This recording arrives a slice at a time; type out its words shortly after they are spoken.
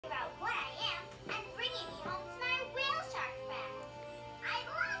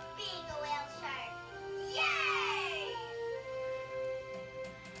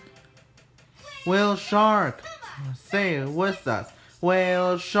Whale shark. Say it with us.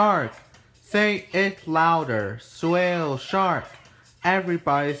 Whale shark. Say it louder. Whale shark.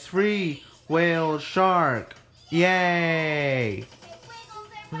 Everybody's free. Whale shark. Yay!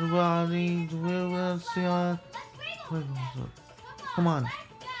 Everybody, come on.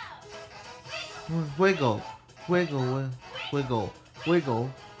 Wiggle. Wiggle. Wiggle. Wiggle.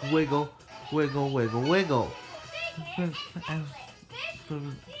 Wiggle. Wiggle. Wiggle. Wiggle.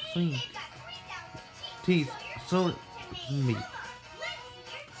 Teeth. So me.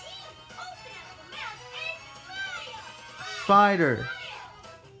 Spider.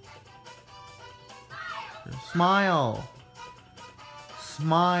 Smile.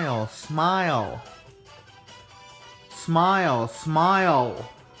 Smile. Smile. Smile. Smile.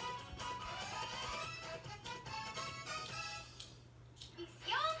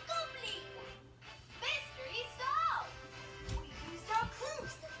 Mystery solved! We used our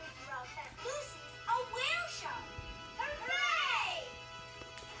clues to figure out that Lucy's a whale shark! Hooray!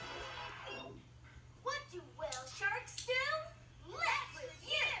 What do whale sharks do? Let's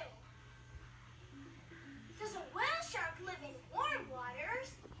review! Does a whale shark live in warm waters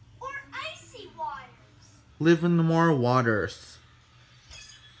or icy waters? Live in the more waters.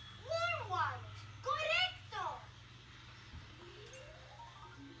 Warm waters! Correcto!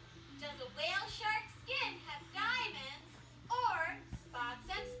 Does a whale shark's skin have diamonds or spots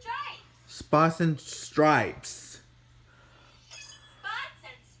and stripes? Spots and stripes. Spots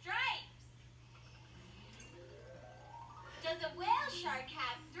and stripes. Does a whale shark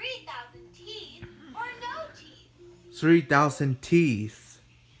have 3,000 teeth or no teeth? 3,000 teeth.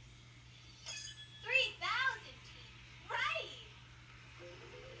 3,000 teeth. Right.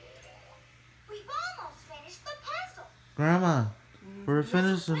 We've almost finished the puzzle. Grandma, we're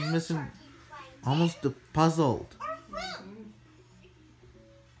finished and Whale missing shark eat plankton almost puzzled. or fruit?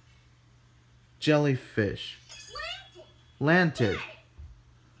 Jellyfish. Plankton. Lantid.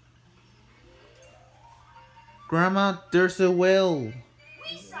 Grandma, there's a whale. We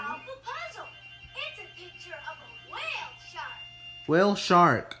solved the puzzle. It's a picture of a whale shark. Whale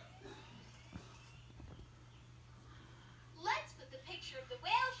shark. Let's put the picture of the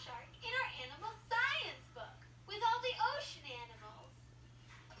whale shark in our animal science book with all the ocean animals.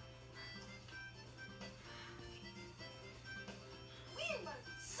 We learned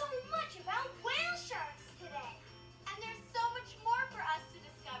so much about whale sharks today. And there's so much more for us to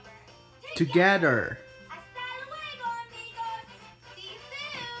discover. Together. Hasta luego, amigos. See you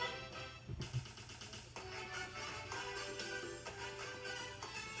soon.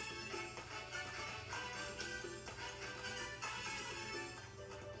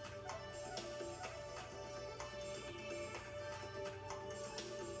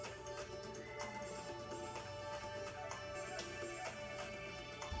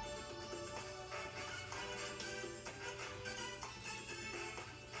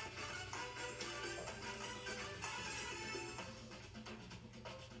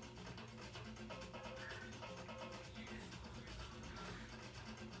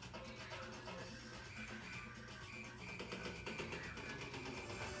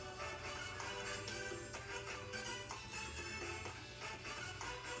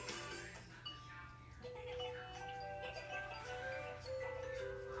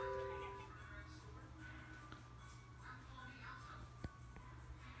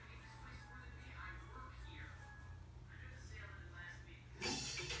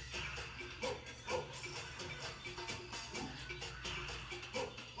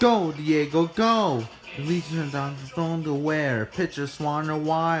 Go, Diego, go! Legion on the underwear. Pitcher swan a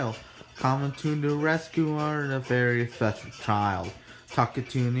while. Coming to the rescue are the very special child. Talking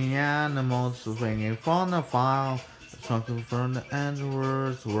to the animals, swinging from the file. Talking from the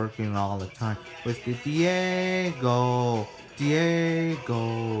androids, working all the time. With the Diego,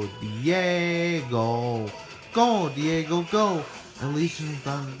 Diego, Diego. Go, Diego, go! Elysian's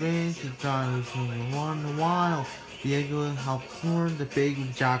on the bench, and trying to swing one a while. Diego helps warn the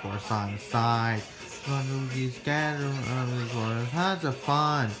big jaguars on the side. These gathering others were has a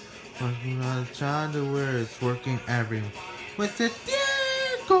fun. Working on the child where it's working everywhere. With the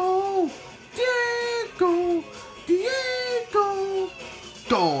Diego, Diego, Diego.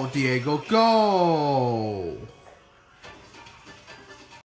 Go, Diego, go!